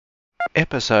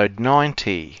Episode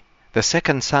 90, the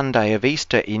second Sunday of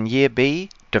Easter in Year B,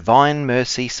 Divine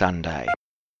Mercy Sunday.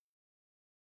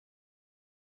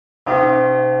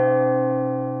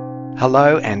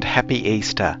 Hello and happy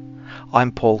Easter.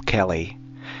 I'm Paul Kelly,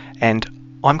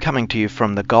 and I'm coming to you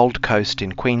from the Gold Coast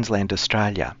in Queensland,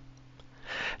 Australia.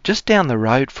 Just down the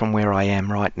road from where I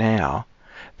am right now,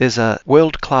 there's a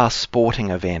world-class sporting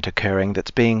event occurring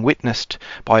that's being witnessed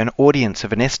by an audience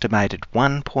of an estimated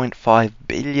 1.5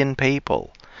 billion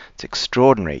people. It's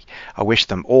extraordinary. I wish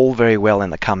them all very well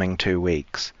in the coming 2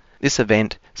 weeks. This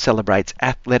event celebrates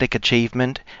athletic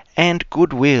achievement and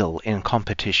goodwill in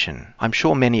competition. I'm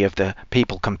sure many of the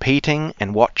people competing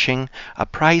and watching are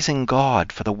praising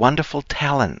God for the wonderful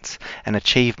talents and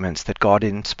achievements that God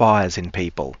inspires in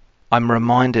people. I'm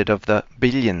reminded of the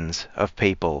billions of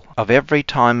people of every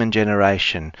time and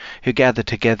generation who gather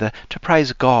together to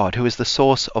praise God, who is the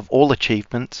source of all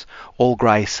achievements, all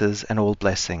graces and all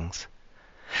blessings.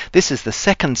 This is the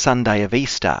second Sunday of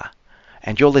Easter,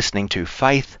 and you're listening to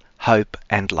Faith, Hope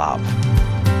and Love.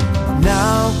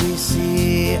 Now we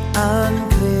see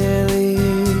unclearly,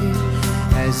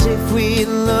 as if we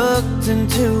looked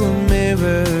into a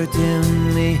mirror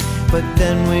dimly. But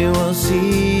then we will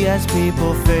see as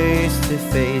people face to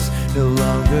face, no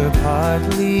longer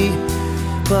partly,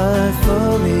 but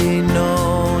fully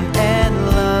known and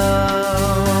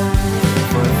loved.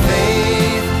 For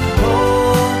faith,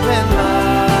 hope, and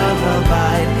love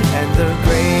abide, and the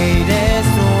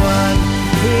greatest one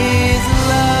is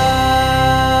love.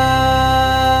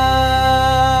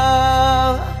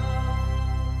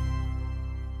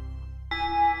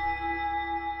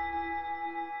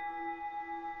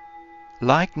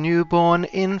 Like newborn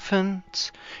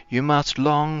infants, you must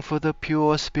long for the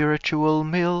pure spiritual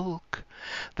milk,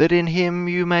 that in him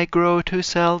you may grow to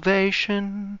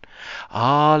salvation.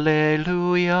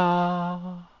 Alleluia.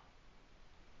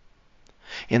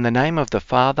 In the name of the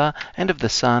Father, and of the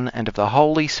Son, and of the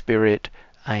Holy Spirit.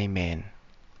 Amen.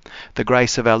 The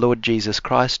grace of our Lord Jesus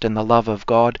Christ, and the love of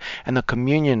God, and the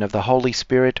communion of the Holy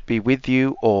Spirit be with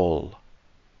you all.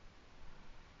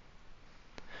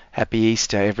 Happy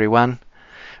Easter, everyone.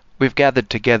 We've gathered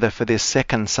together for this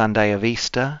second Sunday of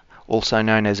Easter, also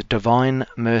known as Divine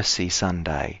Mercy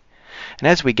Sunday. And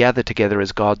as we gather together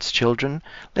as God's children,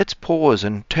 let's pause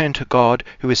and turn to God,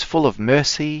 who is full of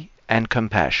mercy and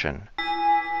compassion.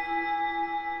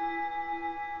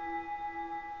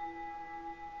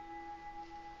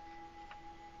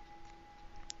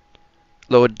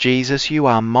 Lord Jesus, you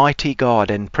are mighty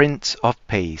God and Prince of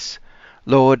Peace.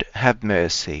 Lord, have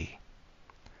mercy.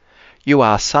 You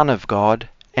are Son of God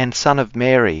and Son of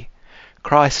Mary.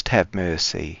 Christ, have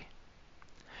mercy.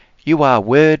 You are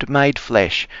Word made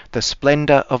flesh, the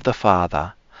splendour of the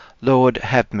Father. Lord,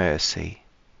 have mercy.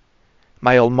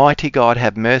 May Almighty God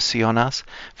have mercy on us,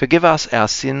 forgive us our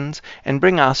sins, and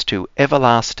bring us to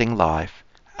everlasting life.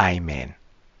 Amen.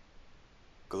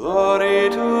 Glory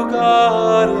to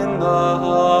God in the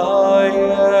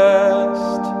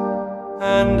highest,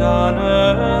 and on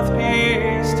earth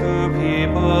peace to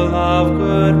people of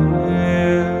good will.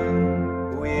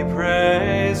 We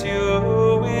praise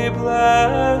you, we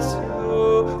bless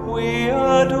you, we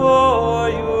adore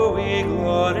you, we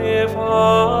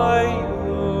glorify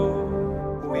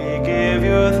you. We give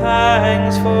you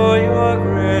thanks for your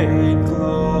great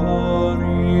glory.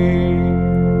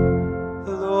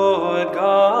 Lord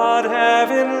God,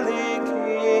 heavenly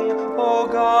King, O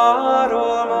God,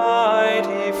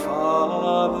 Almighty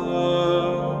Father,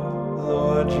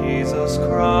 Lord Jesus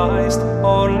Christ,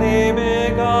 only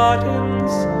begotten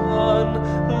Son,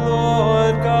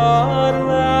 Lord God,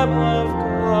 Lamb of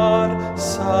God,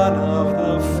 Son of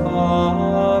the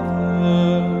Father,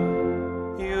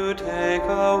 you take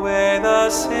away the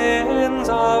sins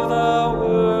of the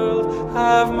world,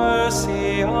 have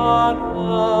mercy on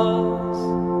us.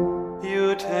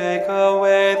 You take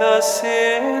away the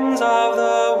sins of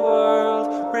the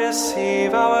world,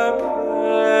 receive our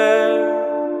prayer.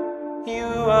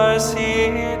 You are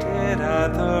seated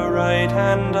at the right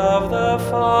hand of the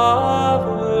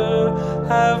Father,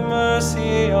 have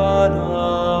mercy on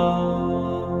us.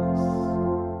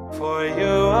 For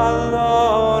you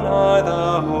alone are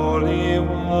the Holy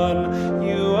One,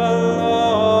 you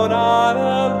alone are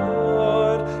the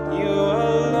Lord, you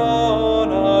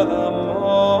alone are the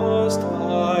Most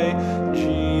High,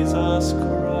 Jesus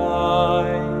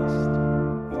Christ,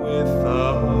 with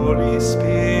the Holy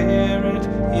Spirit,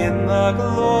 in the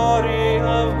glory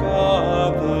of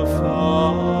God the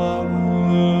Father.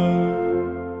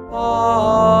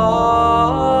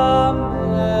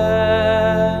 Amen.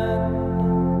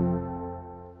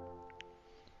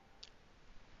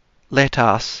 Let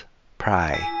us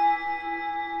pray.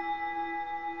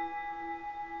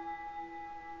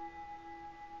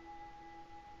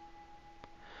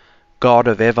 God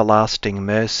of everlasting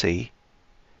mercy,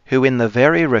 who in the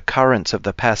very recurrence of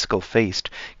the Paschal feast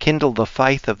kindle the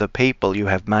faith of the people you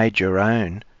have made your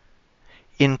own,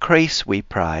 increase, we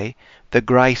pray, the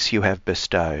grace you have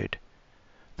bestowed,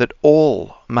 that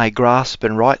all may grasp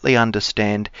and rightly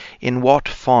understand in what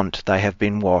font they have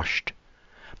been washed,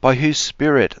 by whose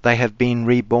Spirit they have been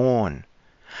reborn,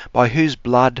 by whose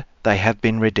blood they have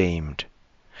been redeemed,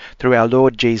 through our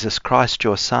Lord Jesus Christ,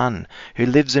 your Son, who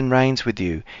lives and reigns with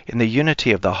you in the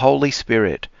unity of the Holy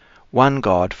Spirit, one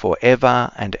God, for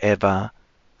ever and ever.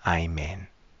 Amen.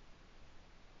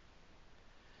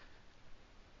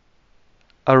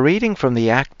 A reading from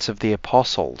the Acts of the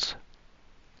Apostles,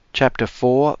 chapter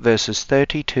 4, verses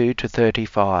 32 to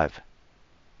 35.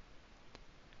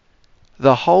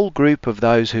 The whole group of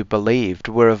those who believed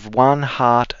were of one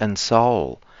heart and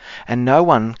soul, and no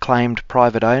one claimed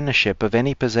private ownership of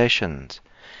any possessions,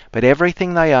 but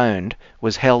everything they owned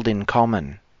was held in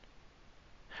common.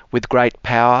 With great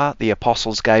power the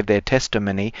apostles gave their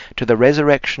testimony to the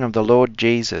resurrection of the Lord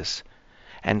Jesus,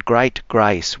 and great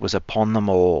grace was upon them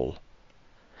all.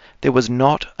 There was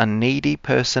not a needy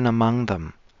person among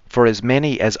them, for as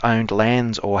many as owned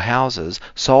lands or houses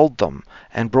sold them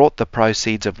and brought the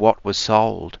proceeds of what was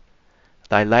sold.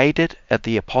 They laid it at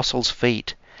the apostles'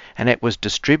 feet, and it was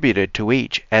distributed to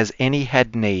each as any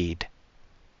had need.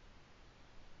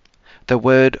 The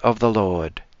word of the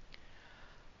Lord.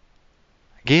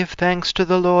 Give thanks to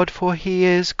the Lord, for he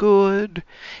is good.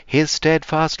 His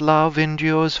steadfast love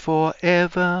endures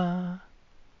forever.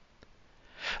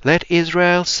 Let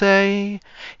Israel say,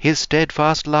 his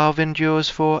steadfast love endures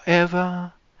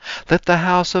forever. Let the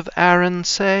house of Aaron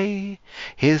say,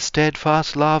 his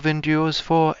steadfast love endures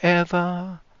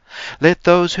forever. Let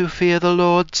those who fear the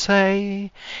Lord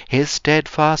say, his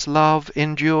steadfast love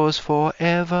endures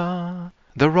forever.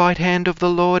 The right hand of the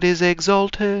Lord is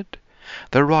exalted.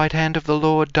 The right hand of the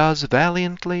Lord does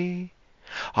valiantly.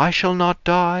 I shall not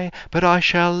die, but I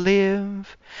shall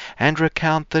live, and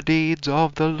recount the deeds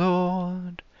of the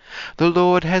Lord. The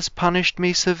Lord has punished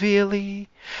me severely,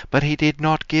 but he did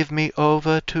not give me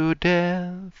over to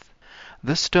death.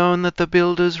 The stone that the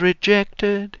builders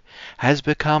rejected has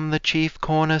become the chief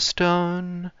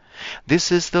cornerstone.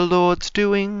 This is the Lord's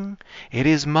doing. It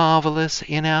is marvelous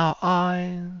in our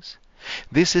eyes.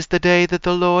 This is the day that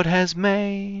the Lord has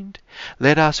made.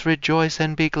 Let us rejoice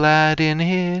and be glad in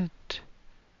it.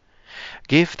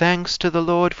 Give thanks to the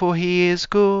Lord, for he is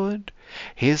good.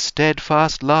 His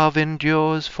steadfast love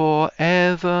endures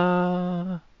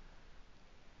forever.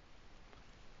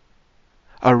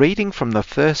 A reading from the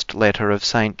first letter of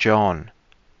St. John,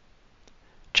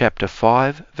 chapter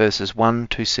 5, verses 1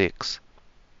 to 6.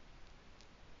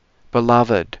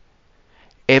 Beloved,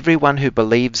 everyone who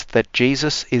believes that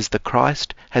Jesus is the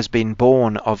Christ has been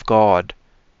born of God,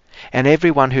 and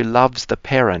everyone who loves the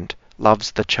parent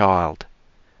loves the child.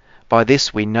 By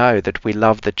this we know that we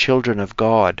love the children of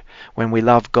God, when we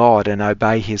love God and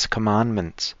obey his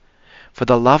commandments. For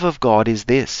the love of God is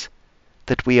this,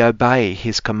 that we obey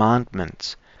his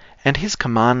commandments. And his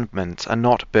commandments are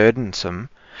not burdensome,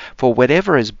 for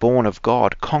whatever is born of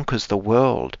God conquers the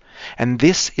world, and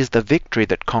this is the victory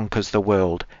that conquers the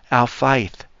world, our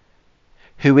faith.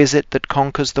 Who is it that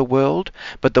conquers the world,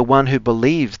 but the one who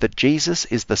believes that Jesus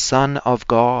is the Son of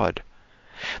God?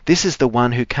 This is the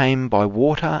one who came by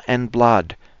water and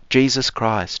blood, Jesus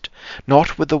Christ,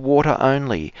 not with the water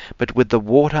only, but with the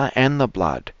water and the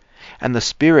blood. And the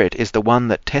Spirit is the one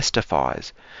that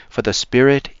testifies, for the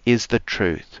Spirit is the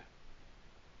truth.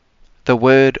 The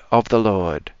word of the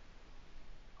Lord.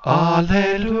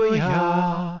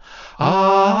 Alleluia,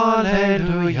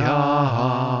 Alleluia,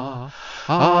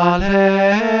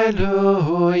 Alleluia.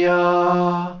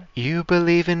 You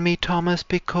believe in me, Thomas,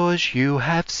 because you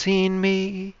have seen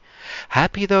me.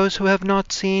 Happy those who have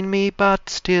not seen me, but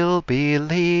still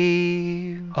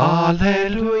believe.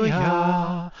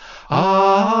 Alleluia,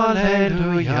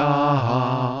 Alleluia,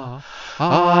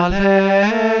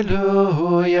 Alleluia.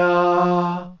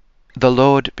 The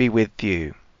Lord be with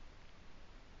you.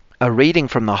 A reading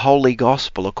from the Holy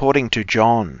Gospel according to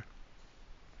John,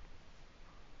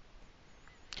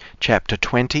 chapter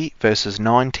 20, verses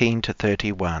 19 to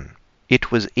 31.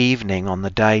 It was evening on the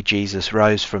day Jesus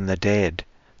rose from the dead,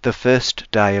 the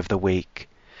first day of the week,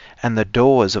 and the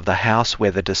doors of the house where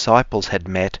the disciples had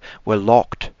met were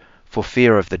locked for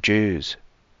fear of the Jews.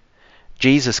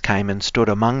 Jesus came and stood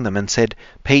among them and said,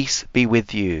 "Peace be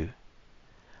with you."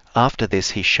 After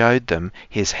this he showed them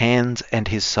his hands and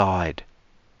his side.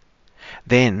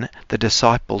 Then the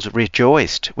disciples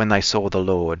rejoiced when they saw the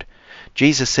Lord.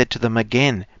 Jesus said to them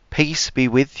again, "Peace be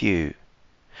with you.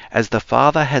 As the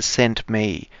Father has sent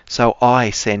me, so I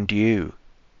send you."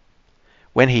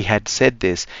 When he had said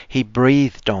this, he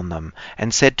breathed on them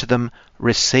and said to them,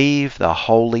 "Receive the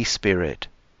Holy Spirit.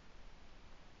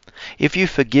 If you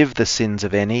forgive the sins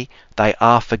of any, they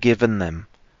are forgiven them.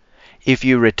 If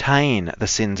you retain the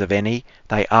sins of any,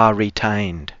 they are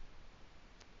retained."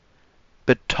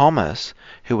 But Thomas,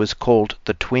 who was called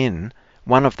the twin,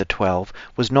 one of the 12,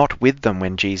 was not with them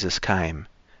when Jesus came.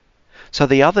 So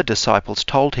the other disciples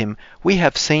told him, "We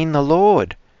have seen the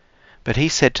Lord." But he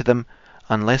said to them,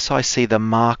 "Unless I see the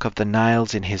mark of the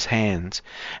nails in his hands,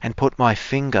 and put my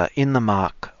finger in the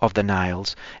mark of the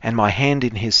nails, and my hand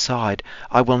in his side,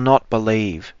 I will not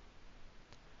believe."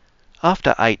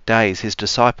 After 8 days his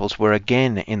disciples were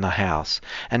again in the house,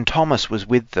 and Thomas was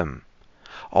with them.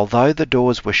 Although the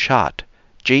doors were shut,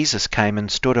 Jesus came and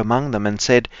stood among them and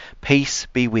said, "Peace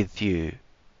be with you."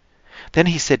 Then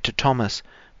he said to Thomas,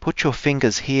 "Put your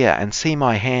fingers here and see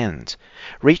my hands.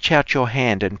 Reach out your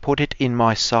hand and put it in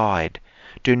my side.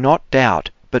 Do not doubt,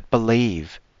 but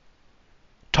believe."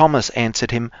 Thomas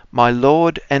answered him, "My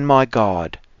Lord and my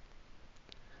God."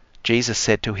 Jesus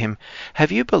said to him,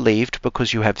 "Have you believed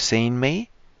because you have seen me?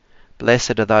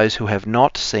 Blessed are those who have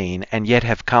not seen and yet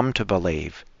have come to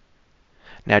believe."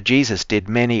 Now Jesus did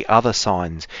many other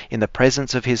signs in the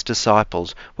presence of his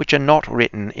disciples, which are not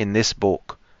written in this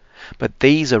book. But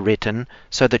these are written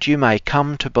so that you may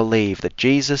come to believe that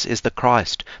Jesus is the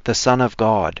Christ, the Son of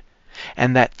God,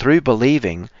 and that through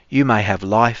believing you may have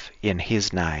life in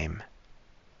his name.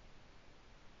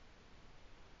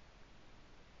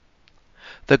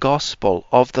 The Gospel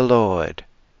of the Lord.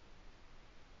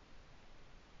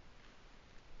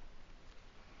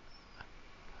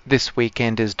 This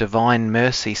weekend is Divine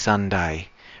Mercy Sunday,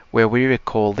 where we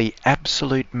recall the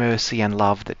absolute mercy and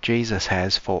love that Jesus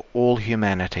has for all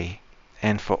humanity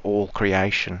and for all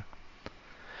creation.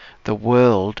 The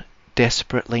world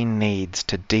desperately needs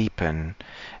to deepen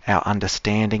our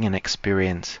understanding and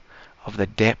experience of the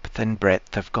depth and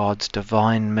breadth of God's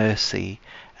divine mercy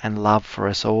and love for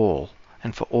us all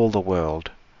and for all the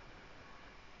world.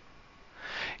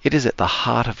 It is at the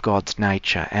heart of God's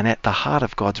nature and at the heart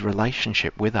of God's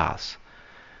relationship with us,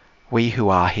 we who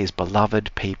are his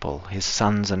beloved people, his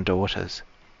sons and daughters.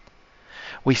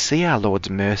 We see our Lord's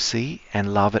mercy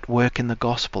and love at work in the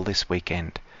Gospel this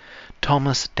weekend.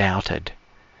 Thomas doubted,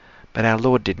 but our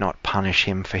Lord did not punish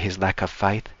him for his lack of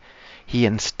faith. He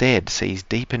instead sees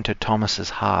deep into Thomas's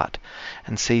heart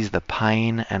and sees the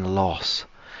pain and loss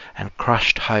and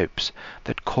crushed hopes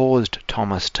that caused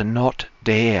Thomas to not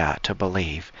dare to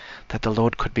believe that the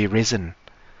Lord could be risen,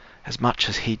 as much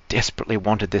as he desperately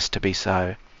wanted this to be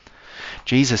so.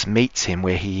 Jesus meets him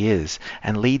where he is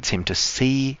and leads him to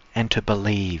see and to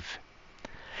believe.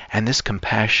 And this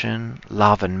compassion,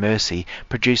 love and mercy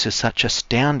produces such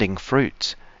astounding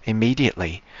fruits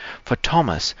immediately. For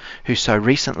Thomas, who so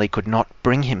recently could not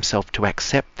bring himself to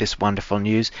accept this wonderful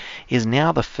news, is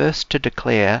now the first to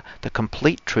declare the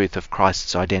complete truth of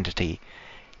Christ's identity.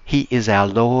 He is our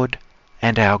Lord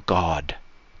and our God.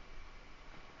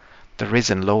 The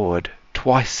risen Lord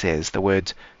twice says the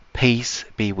words, "Peace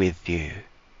be with you."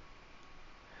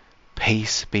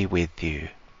 Peace be with you.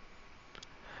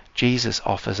 Jesus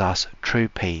offers us true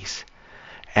peace,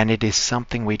 and it is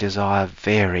something we desire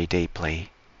very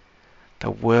deeply. The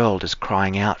world is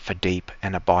crying out for deep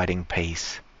and abiding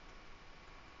peace.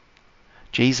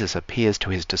 Jesus appears to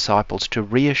his disciples to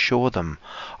reassure them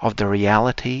of the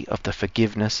reality of the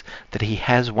forgiveness that he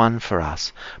has won for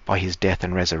us by his death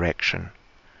and resurrection.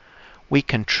 We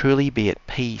can truly be at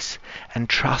peace and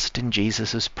trust in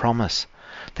Jesus' promise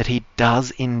that he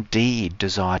does indeed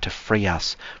desire to free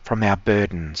us from our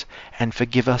burdens and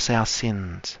forgive us our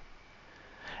sins.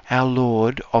 Our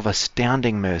Lord of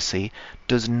astounding mercy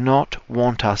does not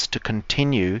want us to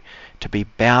continue to be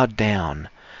bowed down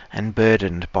and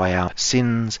burdened by our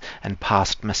sins and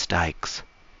past mistakes.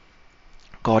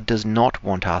 God does not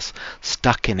want us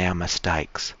stuck in our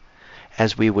mistakes,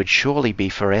 as we would surely be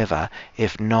forever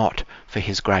if not for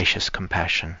his gracious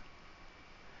compassion.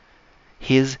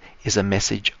 His is a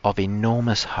message of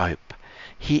enormous hope.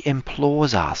 He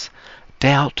implores us,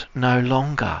 doubt no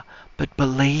longer, but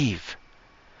believe.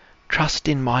 Trust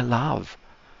in my love.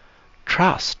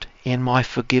 Trust in my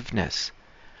forgiveness.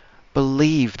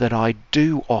 Believe that I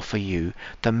do offer you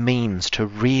the means to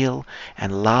real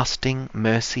and lasting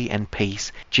mercy and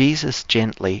peace. Jesus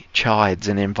gently chides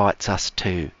and invites us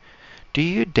to. Do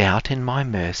you doubt in my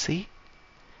mercy?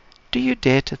 Do you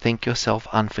dare to think yourself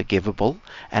unforgivable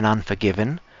and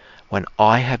unforgiven when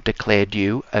I have declared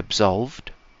you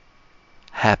absolved?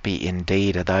 Happy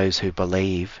indeed are those who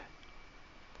believe.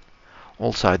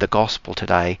 Also, the Gospel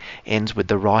today ends with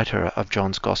the writer of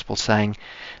John's Gospel saying,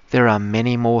 There are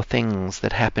many more things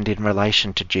that happened in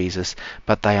relation to Jesus,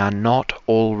 but they are not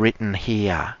all written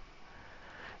here.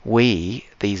 We,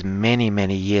 these many,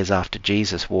 many years after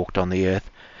Jesus walked on the earth,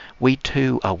 we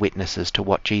too are witnesses to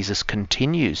what Jesus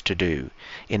continues to do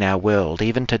in our world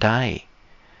even today.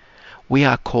 We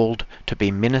are called to be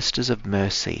ministers of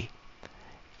mercy,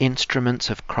 instruments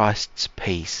of Christ's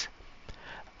peace,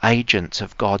 agents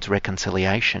of God's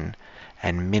reconciliation,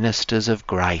 and ministers of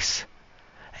grace,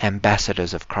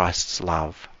 ambassadors of Christ's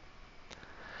love.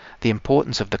 The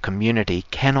importance of the community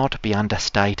cannot be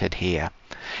understated here.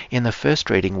 In the first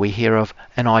reading we hear of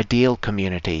an ideal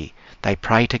community. They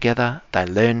pray together, they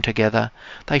learn together,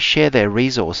 they share their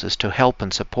resources to help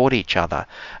and support each other,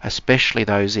 especially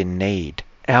those in need.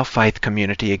 Our faith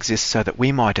community exists so that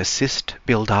we might assist,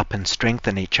 build up and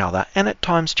strengthen each other, and at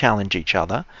times challenge each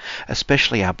other,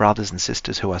 especially our brothers and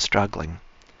sisters who are struggling.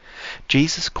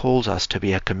 Jesus calls us to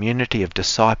be a community of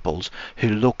disciples who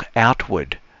look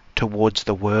outward towards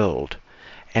the world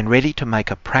and ready to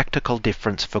make a practical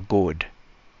difference for good.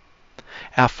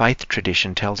 Our faith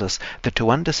tradition tells us that to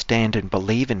understand and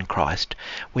believe in Christ,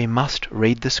 we must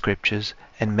read the Scriptures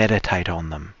and meditate on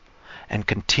them, and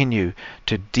continue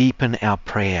to deepen our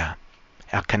prayer,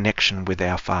 our connection with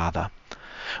our Father.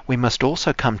 We must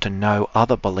also come to know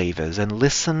other believers and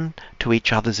listen to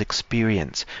each other's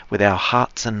experience with our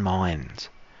hearts and minds.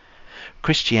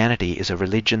 Christianity is a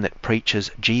religion that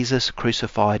preaches Jesus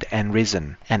crucified and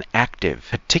risen and active,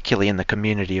 particularly in the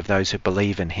community of those who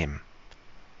believe in him.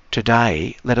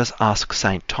 Today, let us ask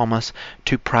St. Thomas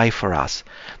to pray for us,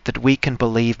 that we can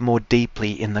believe more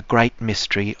deeply in the great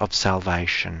mystery of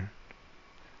salvation.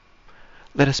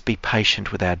 Let us be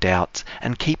patient with our doubts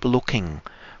and keep looking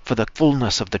for the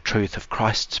fullness of the truth of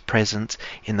Christ's presence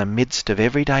in the midst of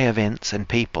everyday events and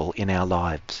people in our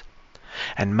lives.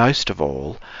 And most of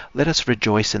all, let us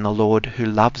rejoice in the Lord who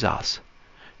loves us,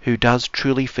 who does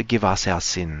truly forgive us our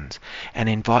sins and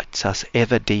invites us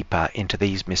ever deeper into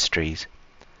these mysteries.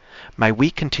 May we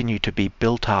continue to be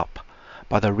built up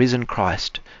by the risen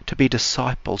Christ, to be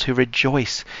disciples who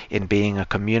rejoice in being a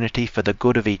community for the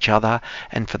good of each other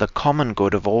and for the common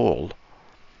good of all.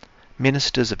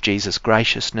 Ministers of Jesus'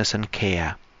 graciousness and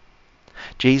care.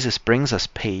 Jesus brings us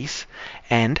peace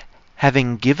and,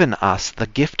 having given us the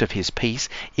gift of his peace,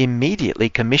 immediately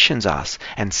commissions us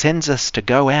and sends us to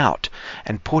go out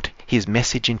and put his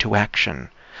message into action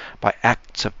by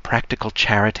acts of practical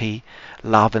charity,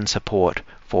 love and support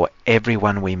for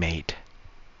everyone we meet.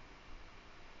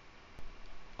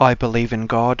 I believe in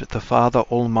God, the Father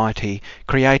Almighty,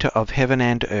 creator of heaven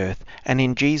and earth, and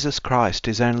in Jesus Christ,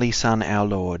 his only Son, our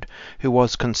Lord, who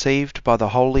was conceived by the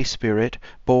Holy Spirit,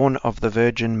 born of the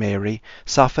Virgin Mary,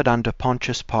 suffered under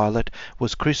Pontius Pilate,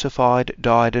 was crucified,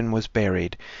 died, and was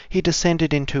buried. He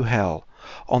descended into hell.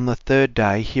 On the third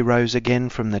day he rose again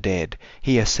from the dead.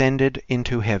 He ascended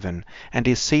into heaven, and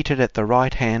is seated at the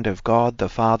right hand of God the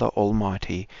Father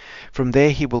Almighty. From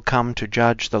there he will come to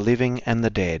judge the living and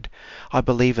the dead. I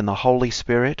believe in the Holy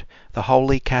Spirit, the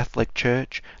Holy Catholic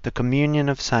Church, the communion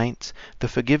of saints, the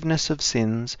forgiveness of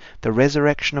sins, the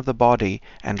resurrection of the body,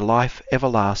 and life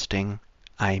everlasting.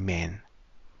 Amen.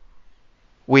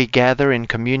 We gather in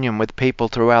communion with people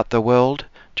throughout the world,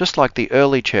 just like the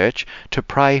early church, to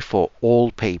pray for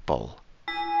all people.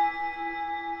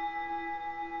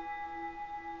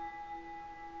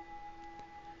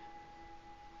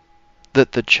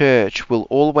 That the church will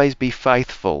always be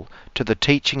faithful to the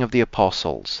teaching of the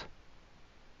apostles.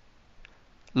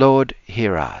 Lord,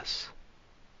 hear us.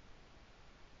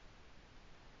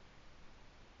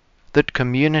 That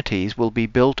communities will be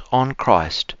built on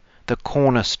Christ, the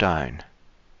cornerstone.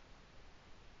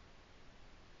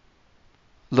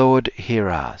 Lord, hear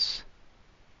us.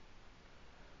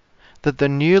 That the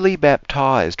newly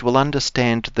baptized will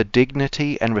understand the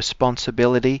dignity and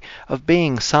responsibility of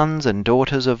being sons and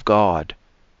daughters of God.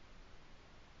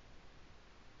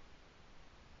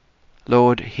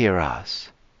 Lord, hear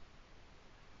us.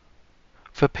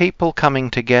 For people coming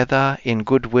together in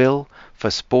goodwill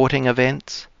for sporting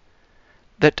events,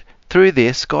 that through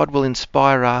this God will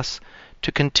inspire us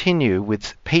to continue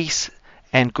with peace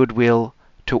and goodwill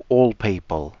to all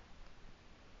people.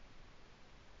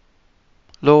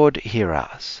 Lord, hear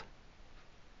us.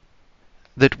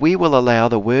 That we will allow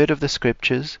the word of the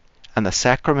Scriptures and the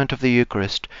sacrament of the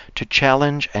Eucharist to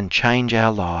challenge and change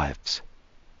our lives.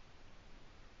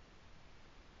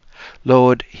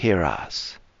 Lord, hear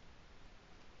us.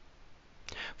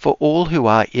 For all who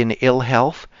are in ill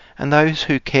health and those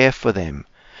who care for them,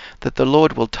 that the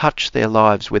Lord will touch their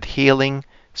lives with healing,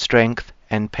 strength,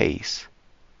 and peace.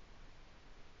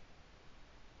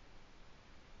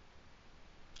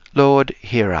 Lord,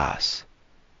 hear us.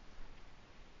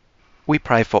 we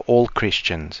pray for all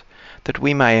Christians, that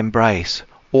we may embrace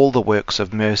all the works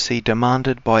of mercy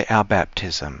demanded by our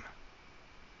baptism.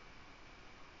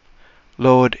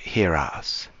 Lord, hear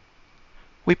us.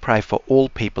 We pray for all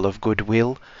people of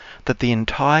goodwill, that the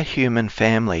entire human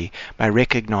family may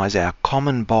recognise our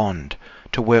common bond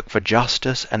to work for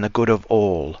justice and the good of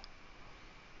all.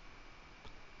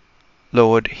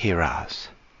 Lord, hear us.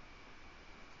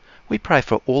 We pray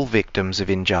for all victims of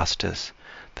injustice,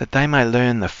 that they may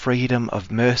learn the freedom of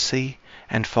mercy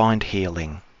and find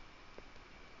healing.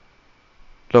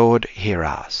 Lord, hear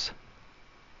us.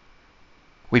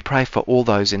 We pray for all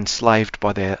those enslaved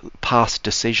by their past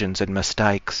decisions and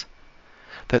mistakes,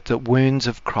 that the wounds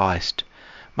of Christ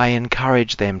may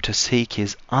encourage them to seek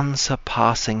his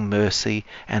unsurpassing mercy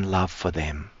and love for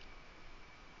them.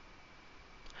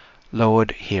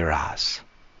 Lord, hear us.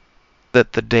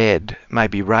 That the dead may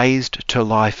be raised to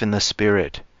life in the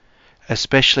Spirit,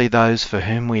 especially those for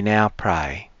whom we now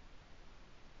pray.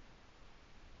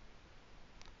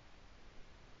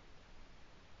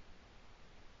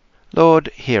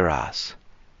 Lord, hear us.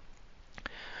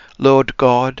 Lord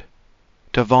God,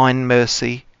 divine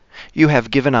mercy, you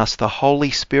have given us the Holy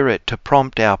Spirit to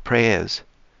prompt our prayers.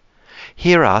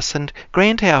 Hear us and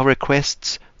grant our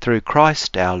requests through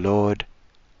Christ our Lord.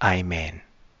 Amen.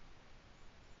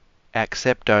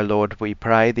 Accept, O Lord, we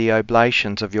pray, the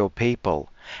oblations of your people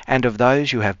and of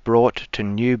those you have brought to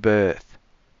new birth,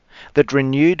 that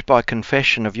renewed by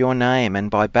confession of your name and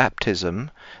by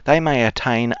baptism, they may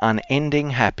attain unending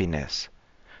happiness.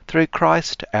 Through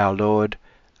Christ our Lord.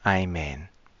 Amen.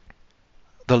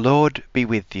 The Lord be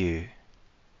with you.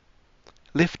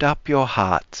 Lift up your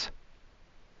hearts.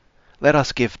 Let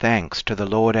us give thanks to the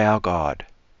Lord our God.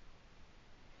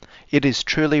 It is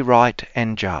truly right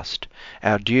and just,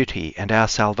 our duty and our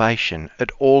salvation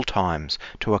at all times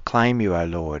to acclaim you, O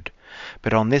Lord,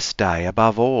 but on this day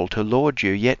above all to laud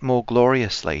you yet more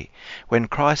gloriously, when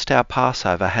Christ our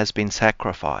Passover has been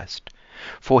sacrificed.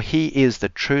 For he is the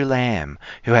true Lamb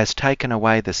who has taken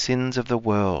away the sins of the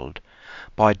world.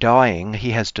 By dying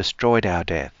he has destroyed our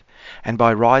death, and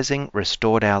by rising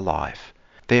restored our life.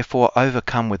 Therefore,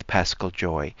 overcome with paschal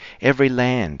joy, every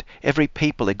land, every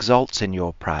people exults in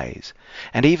your praise,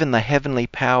 and even the heavenly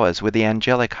powers with the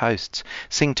angelic hosts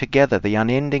sing together the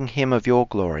unending hymn of your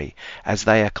glory, as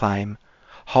they acclaim,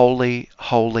 Holy,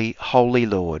 holy, holy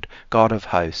Lord, God of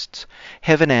hosts,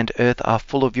 heaven and earth are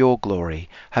full of your glory.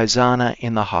 Hosanna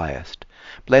in the highest.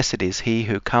 Blessed is he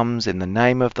who comes in the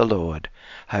name of the Lord.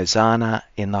 Hosanna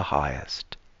in the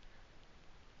highest.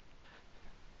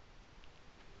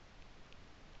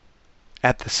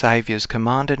 At the Saviour's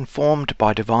command, informed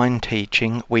by divine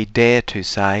teaching, we dare to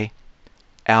say,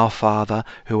 Our Father,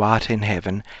 who art in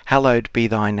heaven, hallowed be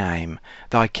thy name.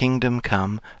 Thy kingdom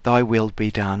come, thy will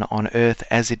be done, on earth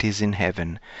as it is in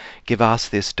heaven. Give us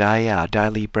this day our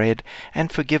daily bread,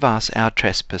 and forgive us our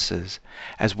trespasses,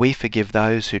 as we forgive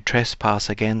those who trespass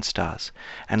against us.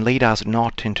 And lead us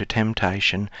not into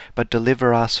temptation, but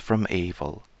deliver us from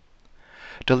evil.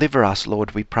 Deliver us,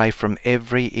 Lord, we pray, from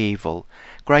every evil.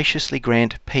 Graciously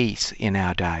grant peace in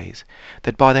our days,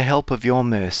 that by the help of your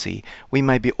mercy we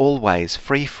may be always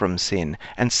free from sin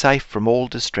and safe from all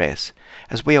distress,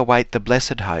 as we await the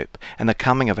blessed hope and the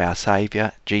coming of our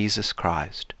Saviour, Jesus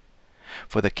Christ.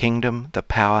 For the kingdom, the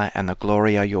power, and the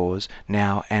glory are yours,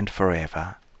 now and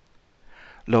forever.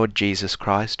 Lord Jesus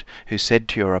Christ, who said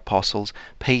to your apostles,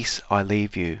 Peace I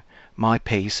leave you, my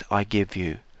peace I give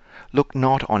you, look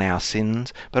not on our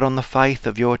sins, but on the faith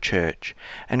of your church,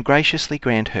 and graciously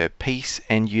grant her peace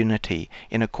and unity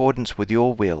in accordance with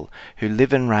your will, who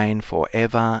live and reign for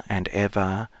ever and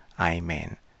ever.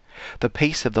 Amen. The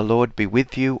peace of the Lord be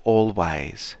with you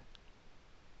always.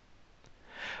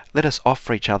 Let us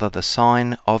offer each other the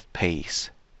sign of peace.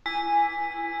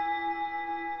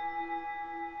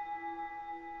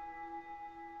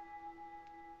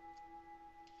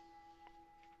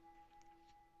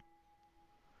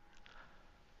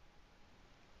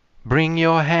 Bring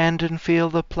your hand and feel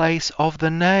the place of the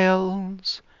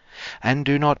nails, and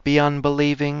do not be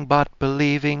unbelieving, but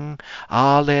believing.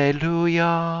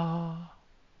 Alleluia.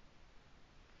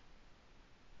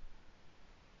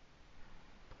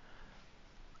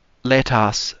 Let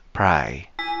us pray.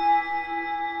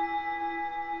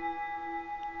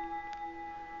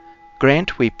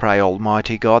 Grant, we pray,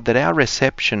 Almighty God, that our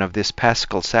reception of this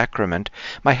Paschal Sacrament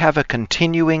may have a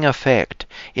continuing effect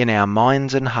in our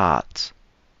minds and hearts.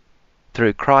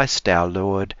 Through Christ our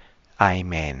Lord.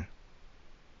 Amen.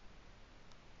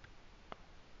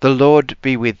 The Lord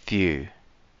be with you.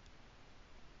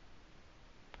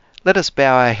 Let us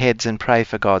bow our heads and pray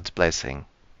for God's blessing.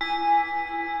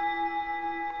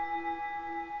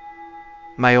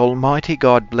 May Almighty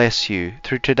God bless you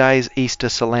through today's Easter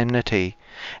solemnity,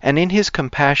 and in his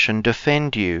compassion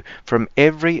defend you from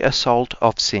every assault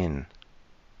of sin.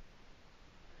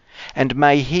 And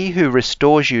may he who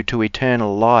restores you to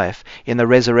eternal life in the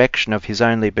resurrection of his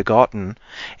only begotten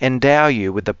endow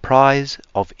you with the prize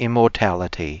of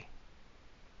immortality.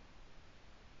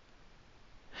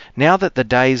 Now that the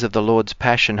days of the Lord's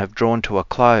Passion have drawn to a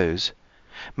close,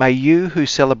 may you who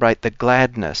celebrate the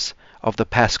gladness of the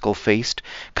Paschal Feast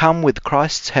come with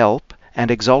Christ's help and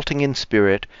exulting in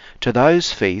spirit to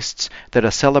those feasts that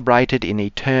are celebrated in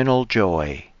eternal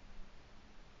joy.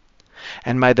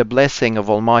 And may the blessing of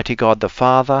Almighty God the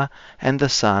Father, and the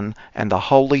Son, and the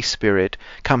Holy Spirit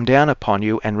come down upon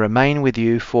you and remain with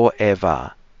you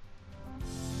forever.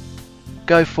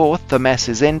 Go forth, the Mass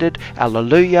is ended.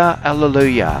 Alleluia,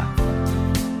 alleluia.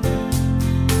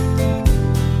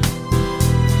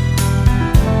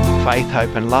 Faith,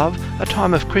 Hope and Love, a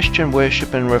time of Christian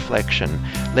worship and reflection,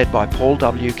 led by Paul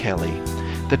W. Kelly.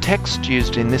 The texts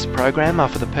used in this program are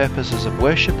for the purposes of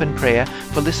worship and prayer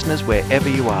for listeners wherever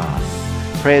you are.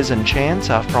 Prayers and chants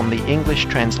are from the English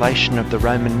translation of the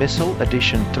Roman Missal,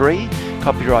 edition 3,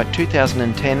 copyright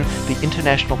 2010, the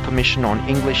International Commission on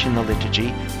English in the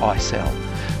Liturgy, ICEL.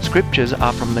 Scriptures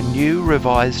are from the New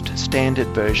Revised Standard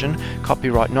Version,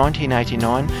 copyright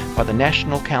 1989 by the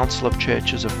National Council of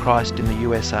Churches of Christ in the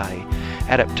USA.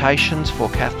 Adaptations for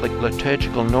Catholic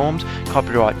liturgical norms,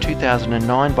 copyright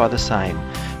 2009 by the same.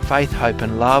 Faith, Hope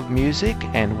and Love music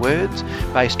and words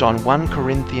based on 1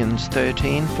 Corinthians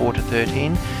 13,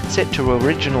 4-13, set to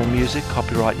original music,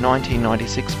 copyright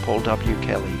 1996 Paul W.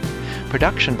 Kelly.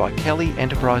 Production by Kelly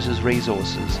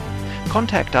Resources.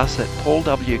 Contact us at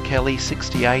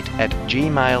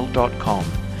paulwkelly68@gmail.com.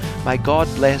 May God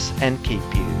bless and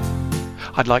keep you.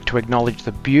 I'd like to acknowledge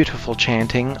the beautiful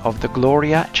chanting of the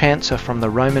Gloria. Chants are from the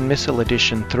Roman Missal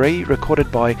edition 3,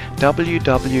 recorded by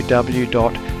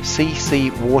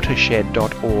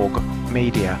www.ccwatershed.org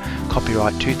media,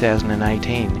 copyright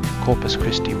 2018, Corpus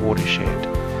Christi Watershed,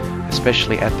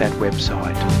 especially at that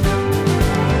website.